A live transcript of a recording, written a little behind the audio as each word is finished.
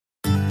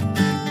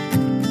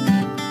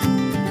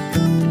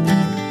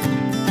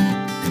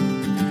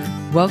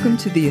Welcome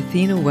to the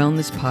Athena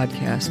Wellness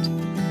Podcast,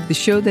 the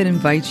show that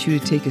invites you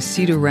to take a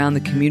seat around the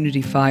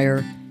community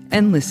fire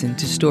and listen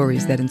to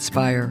stories that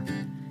inspire.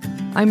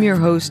 I'm your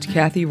host,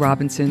 Kathy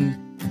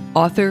Robinson,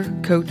 author,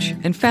 coach,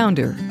 and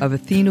founder of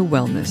Athena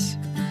Wellness,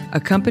 a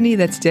company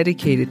that's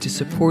dedicated to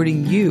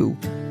supporting you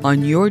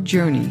on your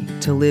journey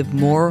to live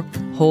more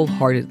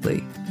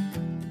wholeheartedly.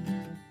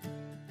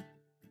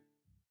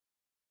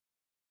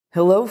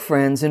 Hello,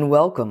 friends, and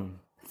welcome.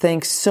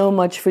 Thanks so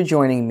much for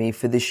joining me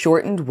for this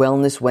shortened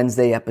Wellness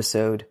Wednesday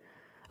episode,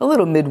 a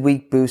little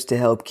midweek boost to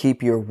help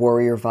keep your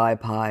warrior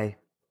vibe high.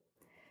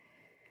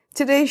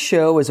 Today's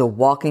show is a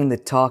Walking the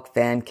Talk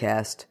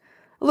fancast,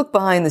 a look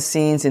behind the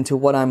scenes into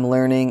what I'm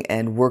learning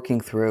and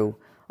working through,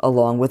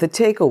 along with a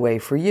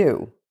takeaway for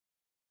you.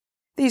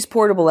 These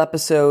portable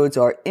episodes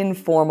are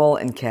informal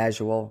and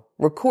casual,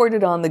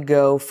 recorded on the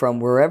go from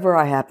wherever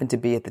I happen to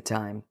be at the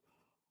time.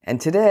 And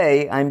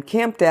today, I'm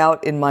camped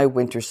out in my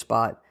winter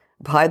spot,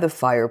 by the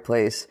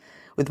fireplace,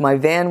 with my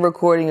van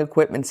recording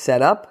equipment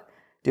set up,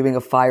 doing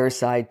a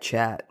fireside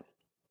chat.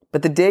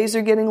 But the days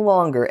are getting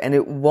longer, and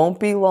it won't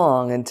be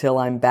long until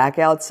I'm back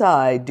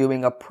outside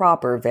doing a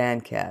proper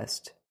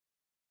vancast.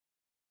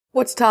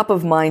 What's top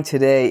of mind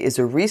today is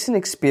a recent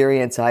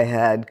experience I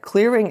had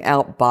clearing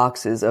out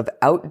boxes of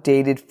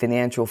outdated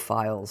financial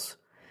files.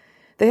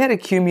 They had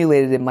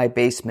accumulated in my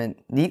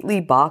basement,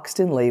 neatly boxed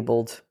and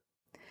labeled.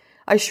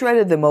 I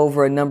shredded them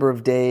over a number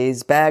of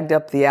days, bagged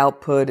up the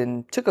output,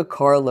 and took a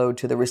carload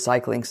to the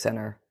recycling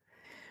center.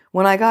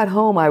 When I got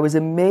home, I was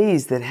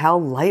amazed at how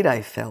light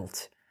I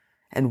felt.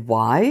 And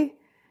why?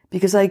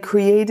 Because I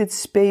created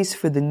space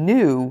for the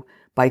new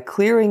by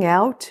clearing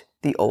out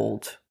the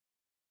old.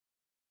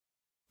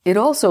 It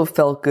also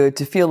felt good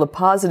to feel the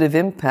positive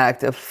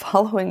impact of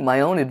following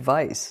my own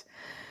advice.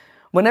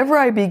 Whenever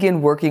I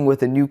begin working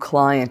with a new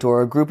client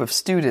or a group of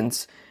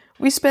students,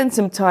 we spend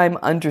some time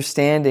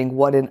understanding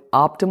what an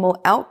optimal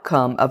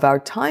outcome of our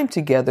time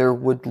together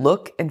would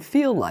look and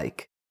feel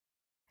like.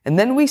 And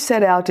then we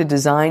set out to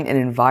design an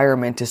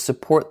environment to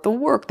support the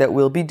work that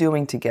we'll be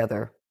doing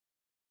together.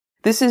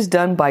 This is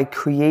done by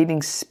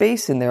creating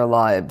space in their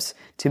lives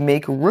to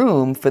make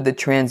room for the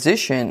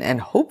transition and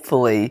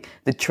hopefully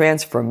the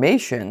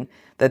transformation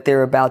that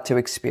they're about to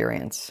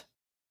experience.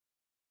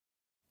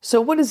 So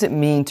what does it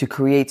mean to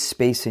create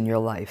space in your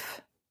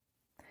life?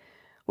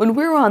 When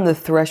we're on the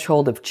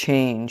threshold of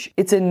change,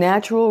 it's a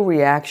natural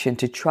reaction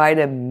to try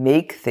to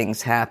make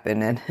things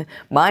happen, and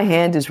my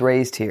hand is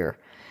raised here.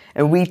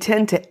 And we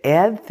tend to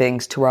add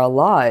things to our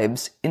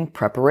lives in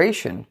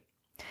preparation.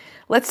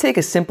 Let's take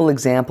a simple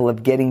example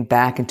of getting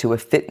back into a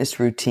fitness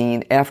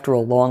routine after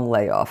a long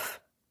layoff.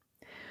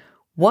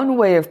 One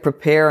way of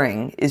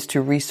preparing is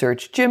to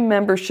research gym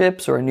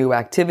memberships or new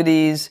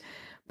activities,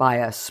 buy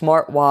a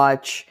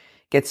smartwatch,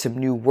 get some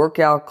new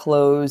workout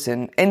clothes,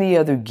 and any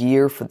other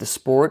gear for the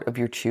sport of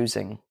your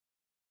choosing.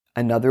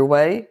 Another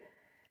way,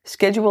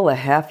 schedule a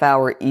half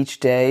hour each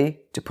day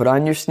to put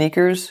on your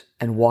sneakers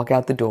and walk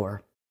out the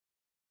door.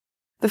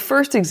 The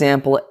first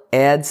example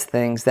adds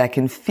things that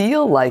can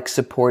feel like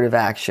supportive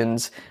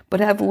actions, but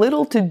have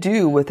little to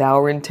do with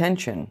our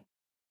intention.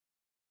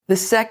 The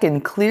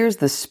second clears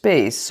the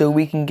space so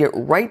we can get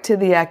right to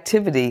the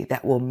activity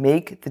that will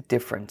make the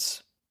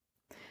difference.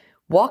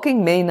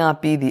 Walking may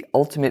not be the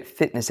ultimate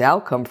fitness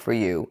outcome for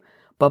you,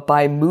 but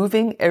by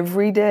moving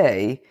every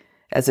day,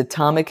 as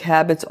Atomic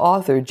Habits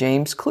author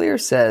James Clear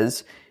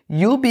says,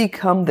 you'll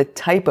become the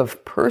type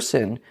of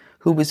person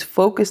who is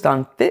focused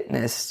on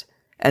fitness,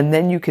 and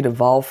then you can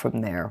evolve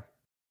from there.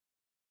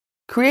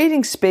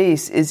 Creating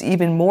space is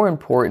even more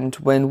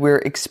important when we're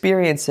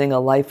experiencing a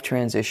life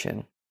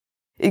transition.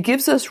 It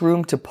gives us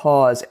room to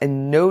pause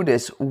and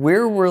notice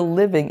where we're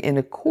living in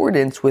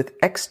accordance with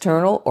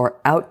external or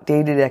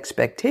outdated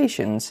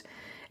expectations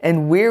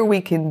and where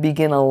we can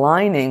begin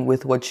aligning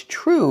with what's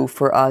true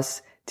for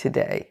us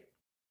today.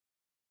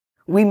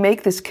 We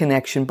make this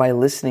connection by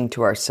listening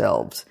to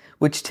ourselves,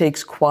 which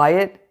takes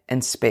quiet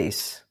and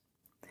space.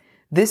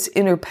 This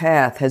inner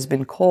path has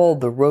been called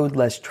the road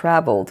less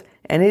traveled,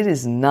 and it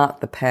is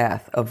not the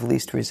path of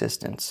least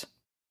resistance.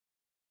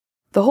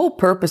 The whole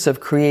purpose of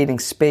creating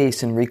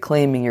space and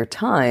reclaiming your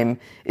time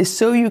is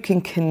so you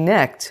can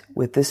connect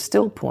with this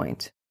still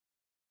point.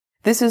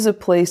 This is a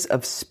place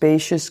of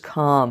spacious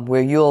calm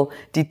where you'll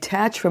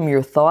detach from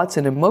your thoughts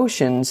and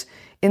emotions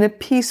in a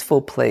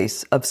peaceful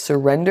place of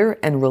surrender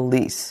and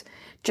release,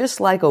 just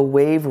like a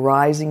wave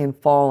rising and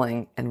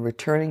falling and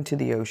returning to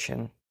the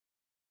ocean.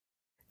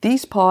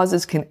 These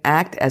pauses can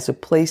act as a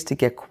place to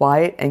get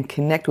quiet and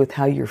connect with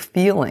how you're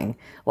feeling,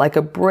 like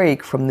a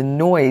break from the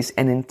noise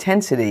and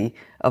intensity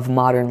of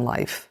modern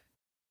life.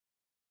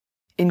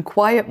 In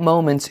quiet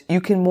moments, you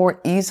can more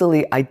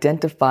easily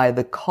identify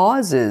the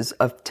causes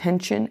of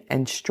tension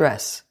and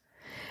stress.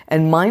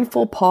 And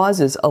mindful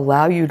pauses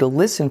allow you to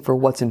listen for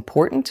what's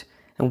important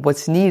and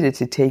what's needed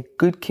to take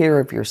good care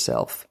of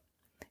yourself.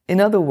 In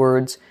other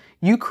words,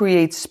 you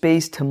create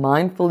space to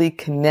mindfully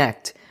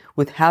connect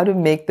with how to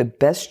make the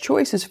best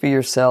choices for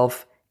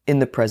yourself in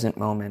the present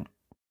moment.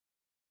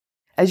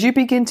 As you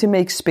begin to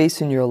make space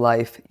in your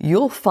life,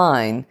 you'll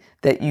find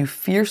that you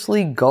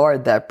fiercely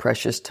guard that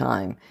precious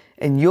time,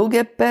 and you'll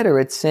get better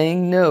at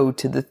saying no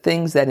to the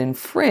things that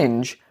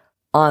infringe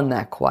on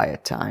that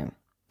quiet time.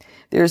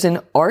 There's an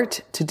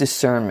art to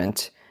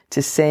discernment,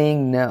 to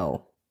saying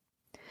no.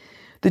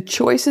 The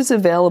choices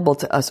available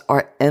to us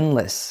are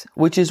endless,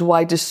 which is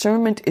why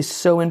discernment is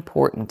so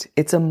important.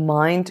 It's a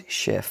mind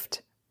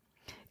shift.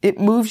 It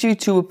moves you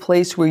to a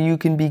place where you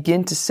can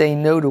begin to say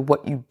no to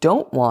what you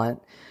don't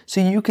want, so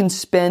you can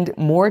spend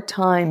more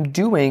time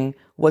doing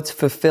what's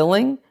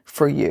fulfilling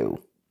for you.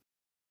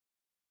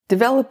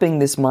 Developing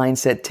this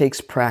mindset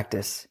takes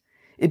practice.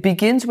 It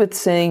begins with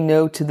saying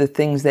no to the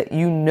things that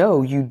you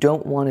know you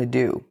don't want to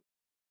do.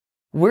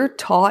 We're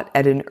taught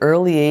at an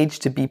early age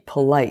to be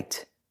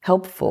polite,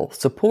 helpful,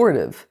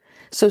 supportive,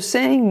 so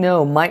saying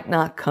no might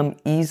not come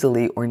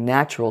easily or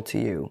natural to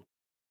you.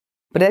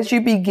 But as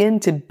you begin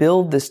to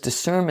build this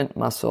discernment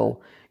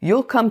muscle,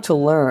 you'll come to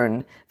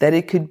learn that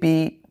it could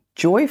be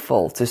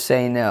joyful to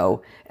say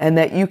no, and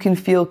that you can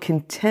feel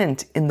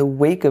content in the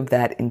wake of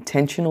that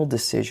intentional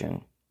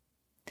decision.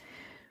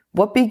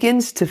 What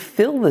begins to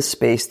fill the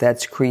space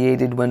that's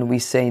created when we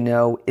say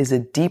no is a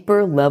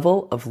deeper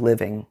level of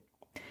living.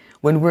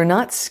 When we're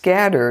not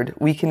scattered,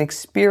 we can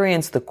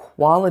experience the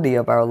quality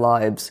of our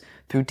lives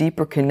through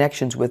deeper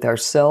connections with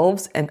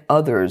ourselves and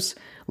others,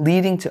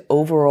 leading to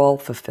overall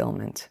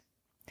fulfillment.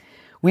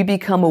 We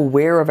become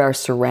aware of our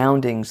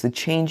surroundings, the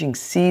changing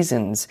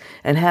seasons,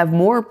 and have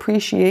more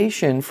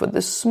appreciation for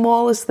the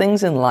smallest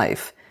things in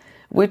life,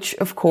 which,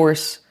 of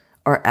course,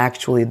 are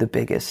actually the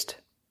biggest.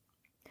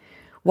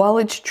 While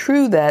it's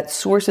true that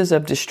sources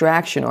of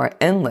distraction are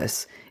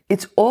endless,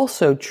 it's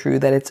also true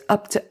that it's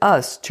up to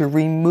us to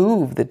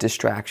remove the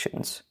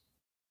distractions.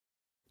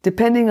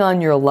 Depending on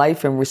your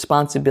life and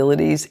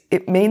responsibilities,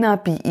 it may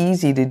not be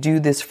easy to do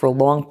this for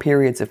long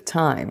periods of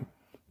time,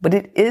 but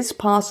it is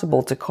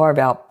possible to carve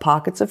out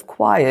pockets of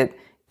quiet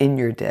in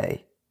your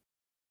day.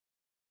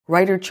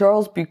 Writer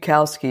Charles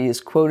Bukowski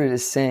is quoted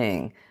as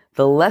saying,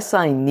 "The less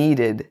I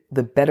needed,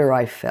 the better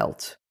I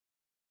felt."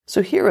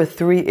 So here are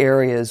 3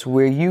 areas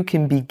where you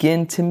can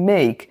begin to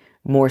make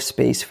more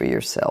space for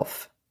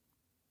yourself.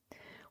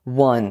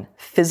 1.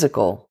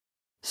 Physical.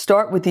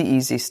 Start with the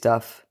easy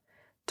stuff.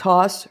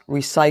 Toss,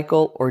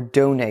 recycle, or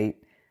donate.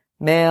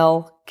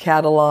 Mail,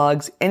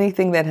 catalogs,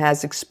 anything that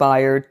has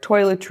expired,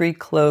 toiletry,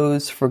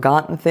 clothes,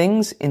 forgotten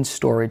things in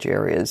storage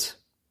areas.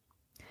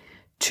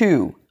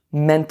 2.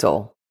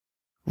 Mental.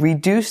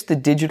 Reduce the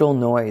digital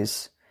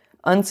noise.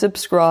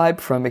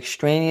 Unsubscribe from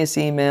extraneous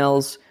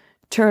emails,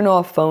 turn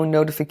off phone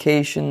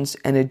notifications,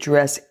 and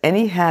address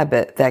any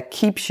habit that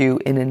keeps you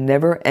in a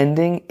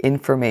never-ending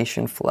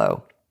information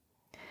flow.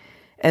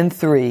 And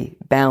 3.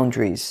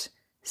 Boundaries.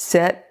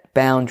 Set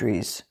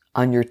boundaries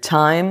on your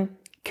time,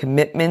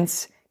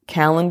 commitments,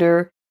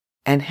 calendar,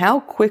 and how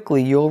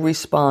quickly you'll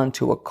respond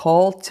to a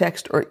call,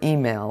 text, or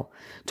email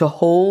to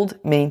hold,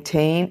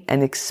 maintain,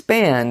 and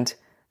expand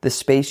the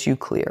space you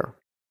clear.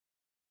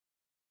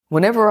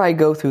 Whenever I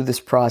go through this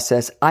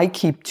process, I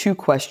keep 2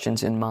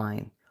 questions in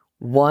mind.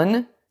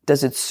 1,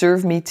 does it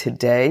serve me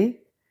today?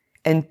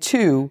 And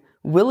 2,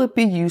 will it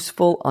be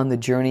useful on the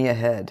journey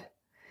ahead?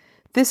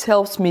 This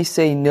helps me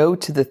say no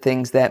to the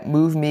things that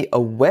move me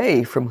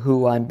away from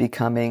who I'm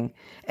becoming,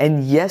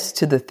 and yes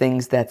to the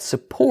things that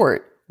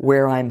support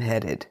where I'm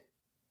headed.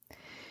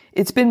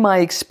 It's been my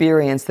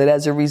experience that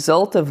as a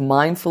result of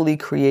mindfully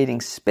creating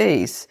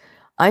space,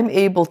 I'm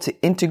able to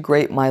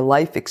integrate my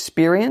life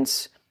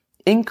experience,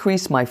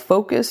 increase my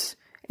focus,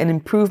 and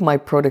improve my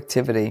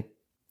productivity.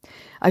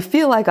 I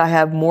feel like I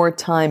have more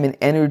time and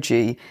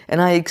energy,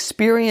 and I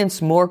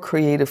experience more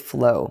creative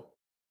flow.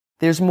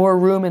 There's more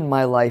room in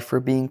my life for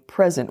being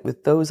present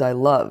with those I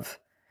love.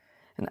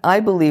 And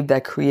I believe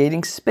that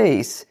creating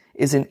space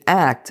is an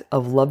act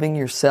of loving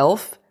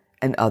yourself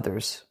and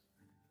others.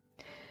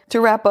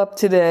 To wrap up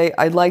today,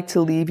 I'd like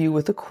to leave you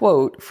with a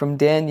quote from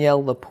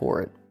Danielle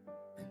Laporte.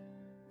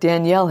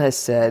 Danielle has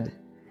said,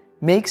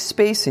 "Make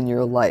space in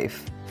your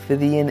life for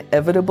the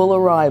inevitable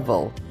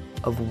arrival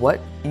of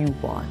what you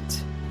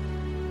want."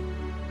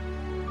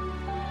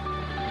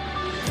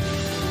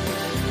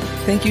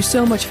 Thank you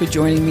so much for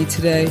joining me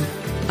today.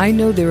 I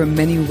know there are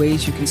many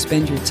ways you can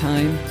spend your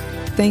time.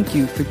 Thank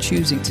you for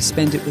choosing to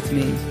spend it with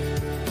me.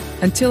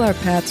 Until our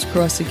paths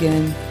cross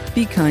again,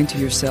 be kind to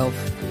yourself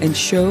and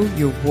show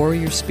your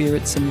warrior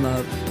spirit some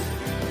love.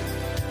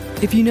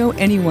 If you know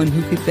anyone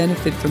who could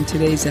benefit from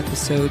today's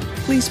episode,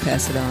 please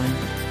pass it on.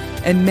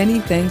 And many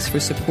thanks for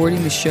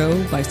supporting the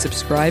show by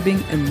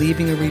subscribing and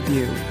leaving a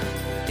review.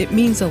 It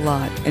means a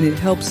lot, and it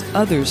helps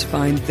others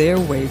find their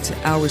way to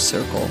our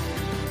circle.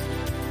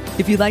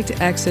 If you'd like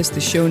to access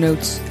the show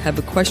notes, have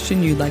a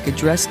question you'd like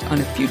addressed on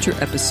a future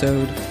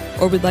episode,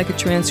 or would like a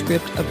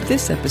transcript of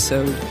this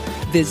episode,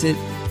 visit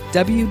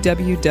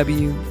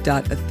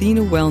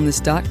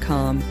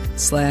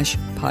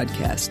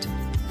www.athenawellness.com/podcast.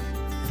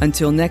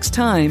 Until next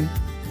time,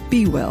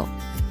 be well.